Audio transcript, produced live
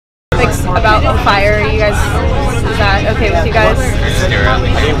topics about fire. You guys, is that okay with you guys?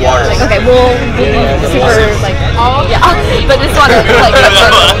 Okay, we'll be super like, yeah, but just want to like,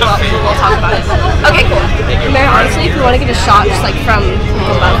 we'll talk about it. Okay, cool. Mary, honestly, if you want to give a shot, just like from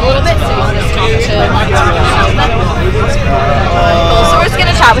above a little bit, so you can just talk to cool. So we're just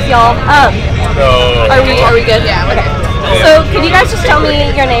gonna chat with y'all. Are we good? Yeah. Okay. So can you guys just tell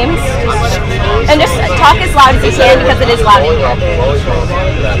me your names? And just talk as loud as you can because it is loud in here.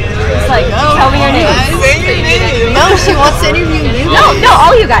 Just like, tell me your names. No, she wants to interview you. No,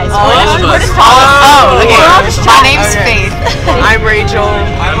 all you guys. We're just talking. Oh, okay. We're all just My chatting. name's Faith. I'm Rachel.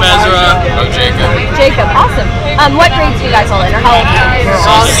 I'm Ezra. I'm Jacob. Jacob, awesome. What grades do you guys all in, or how old are you? We're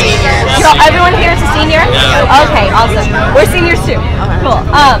all seniors. Everyone here is a senior? Yeah. Okay, awesome. We're seniors too. Cool.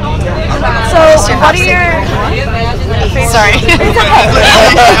 So what are your... Sorry. It's okay.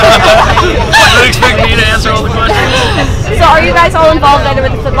 You expect me to answer all the questions? So are you guys all involved either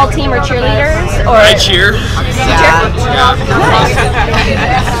with the football team or cheerleaders? Or I cheer. Yeah.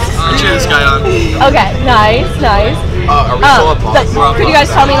 I cheer this guy on. Okay, nice. Are we still at could you guys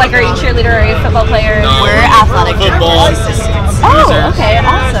tell me, like, are you a cheerleader or are you a football player? No. We're athletic Football. assistants. Oh, okay,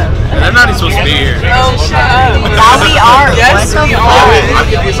 awesome. I'm not even supposed to be here. Oh, shut up. Now we are. Yes, we are. I'm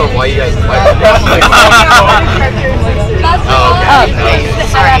confused on why you guys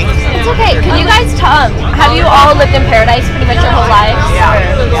Sorry. It's okay. Can you guys have you all lived in Paradise pretty much your whole lives? Yeah.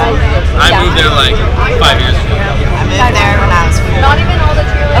 I moved there like 5 years ago. I moved there when I was 4. Not even all the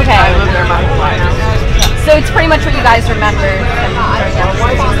cheerleaders. Okay. I lived there my whole life. So it's pretty much what you guys remember.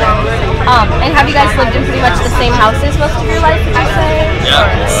 And have you guys lived in pretty much the same houses most of your life, would you say? Yeah.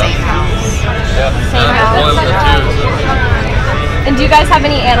 Same house. Same house. And do you guys have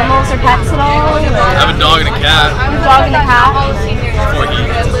any animals or pets at all? I have a dog and a cat. A dog and a cat?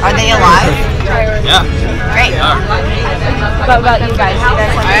 Are they alive? Yeah. Great. What about you guys? Do you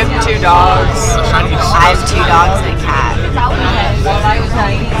guys like I have 2 dogs. I have 2 dogs and a cat.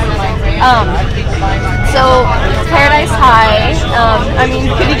 So Paradise High, I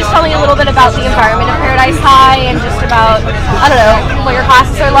mean, could you just tell me a little bit about the environment of Paradise High and just about, I don't know, what your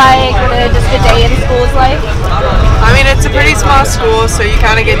classes are like, what just a day in school is like? I mean, it's a pretty small school, so you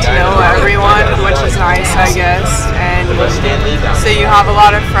kind of get to know everyone, which is nice, I guess. And so you have a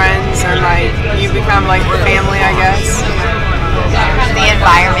lot of friends, and like you become like family, I guess. The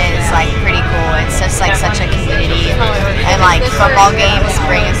environment is like pretty cool. It's just like such a community, and like football games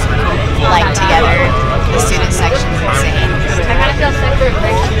bring us like together. The student section is insane.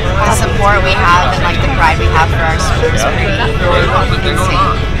 The support we have and like the pride we have for our school is pretty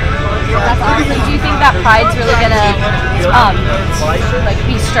insane. That's awesome. Do you think that pride's really gonna like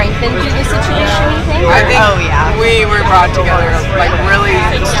be strengthened through this situation? You think? I think Oh, yeah. we were brought together like really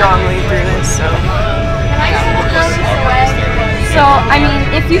strongly through this. So So, I mean,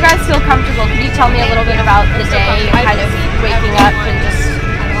 if you guys feel comfortable, could you tell me a little bit about the day, kind of waking up and just,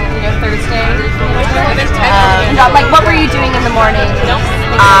 Thursday? And like, what were you doing in the morning?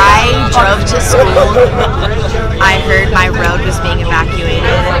 I drove to school. I heard my road was being evacuated.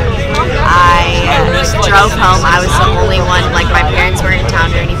 I drove home. I was the only one, like my parents weren't in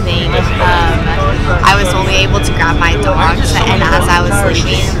town or anything. I was only able to grab my dogs, and as I was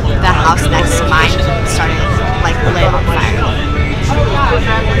leaving, the house next to mine started like lit on fire.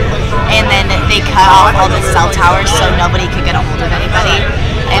 And then they cut off all the cell towers so nobody could get a hold of anybody.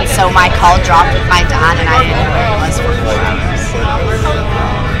 And so my call dropped with my dad, and I didn't know where it was for 4 hours.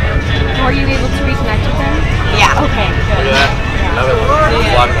 Were you able to reconnect with him? Yeah. Okay, good.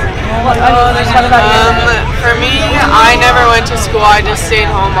 for me, I never went to school. I just stayed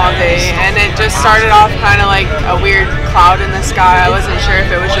home all day, and it just started off kind of like a weird cloud in the sky. I wasn't sure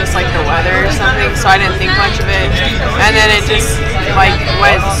if it was just like the weather or something, so I didn't think much of it. And then it just like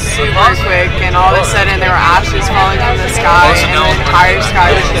went super quick, and all of a sudden there were ashes falling from the sky, and the entire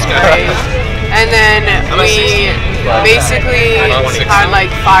sky was just gray. And then we basically had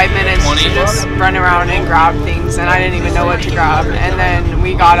like 5 minutes to just run around and grab things, and I didn't even know what to grab. And then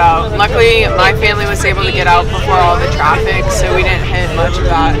we got out. Luckily, my family was able to get out before all the traffic, so we didn't hit much of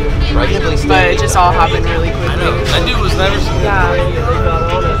that. But it just all happened really quickly. That dude was never. Yeah.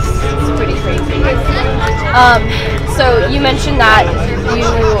 It's pretty crazy. So you mentioned that you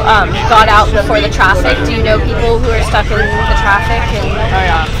got out before the traffic. Do you know people who are stuck in the traffic? And Oh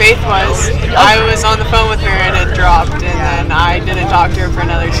yeah, Faith was. I was on the phone with her and it dropped, and then I didn't talk to her for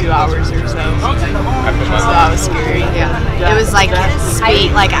another 2 hours or so. So that was scary. Yeah. It was like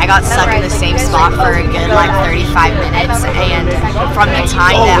speed, like I got stuck in the same spot for a good like 35 minutes, and from the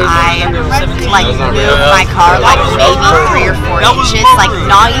time that I like moved my car like maybe 3 or 4 inches, like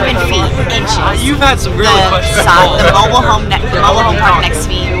not even feet, inches. You've had some really The mobile home park truck next to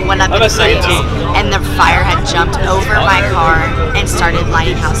me went up in flames, and the fire had jumped over my car and started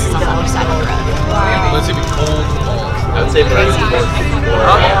lighting houses on the other side of the road. Let's see, cold. I would say Maroon's more.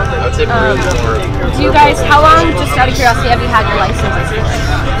 I would say Maroon's more. Do you guys, how long, just out of curiosity, have you had your licenses for?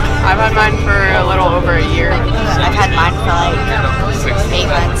 I've had mine for a little over a year. I've had mine for like 8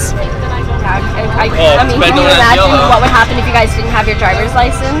 months. I mean, can you imagine what would happen if you guys didn't have your driver's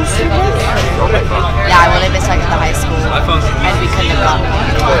license? Yeah, I would have been stuck at the high school, and we couldn't have gone.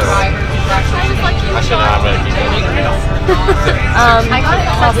 I should not have it.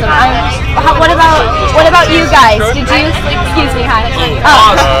 Awesome. What about you guys? Did you? Excuse me. Hi.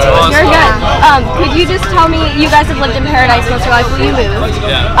 You're good. Could you just tell me? You guys have lived in Paradise most of your life. Will you move?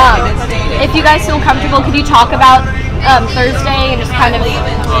 Yeah. If you guys feel comfortable, could you talk about Thursday and just kind of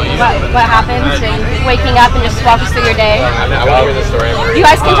what happened and waking up and just walk us through your day? I want to hear the story. You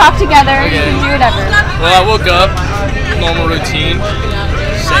guys can talk together. You can do whatever. Well, I woke up, normal routine,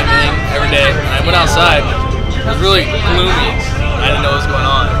 same thing every day. I went outside. It was really gloomy. I didn't know what was going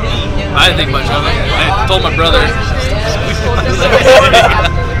on. I didn't think much of it. I told my brother.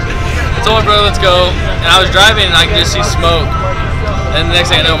 Let's go. And I was driving and I could just see smoke. And the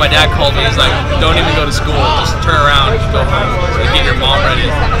next thing I know, my dad called me. He's like, "Don't even go to school. Just turn around and go home and get your mom ready."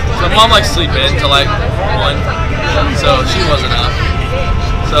 So mom likes to sleep in until like 1, so she wasn't up.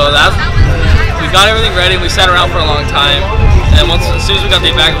 So we got everything ready. We sat around for a long time. And as soon as we got the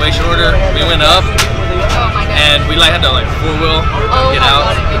evacuation order, we went up and we had to 4-wheel get out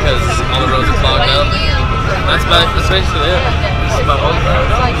because all the roads are clogged up. That's basically it.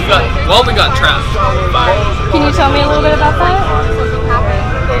 Weldon got trapped. Can you tell me a little bit about that?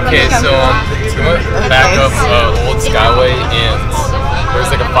 Okay, so we went back up Old Skyway and there was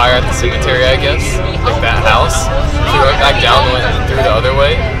a fire at the cemetery, I guess, that house. So we went back down and went through the other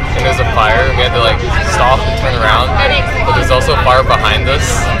way, and there's a fire. We had to stop and turn around, but there's also a fire behind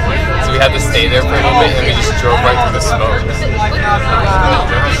us. So we had to stay there for a little bit, and we just drove right through the smoke.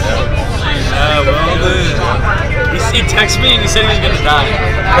 He texted me and he said he was gonna die.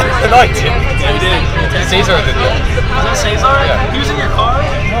 No, I didn't. Yeah, he did. Cesar did that. Was that Cesar? Yeah. He was in your car?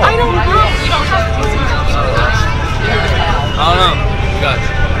 I don't know. I don't know.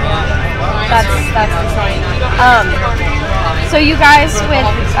 That's insane. So you guys,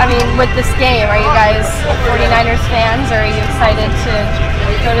 with this game, are you guys 49ers fans, or are you excited to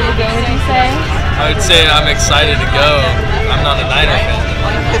go to the game? Would you say? I would say I'm excited to go. I'm not a Niner fan.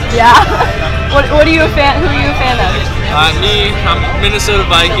 Yeah. What are you a fan? Who are you a fan of? Me, I'm Minnesota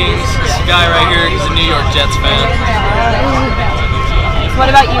Vikings. This guy right here, he's a New York Jets fan. What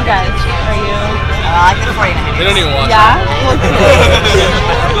about you guys? Are you? I like the 49ers. They don't even watch Yeah.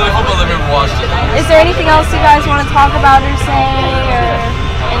 football. They've never watched it. Is there anything else you guys want to talk about or say, or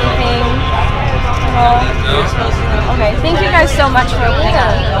anything at all? No. Okay. Thank you guys so much for listening.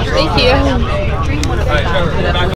 Thank you.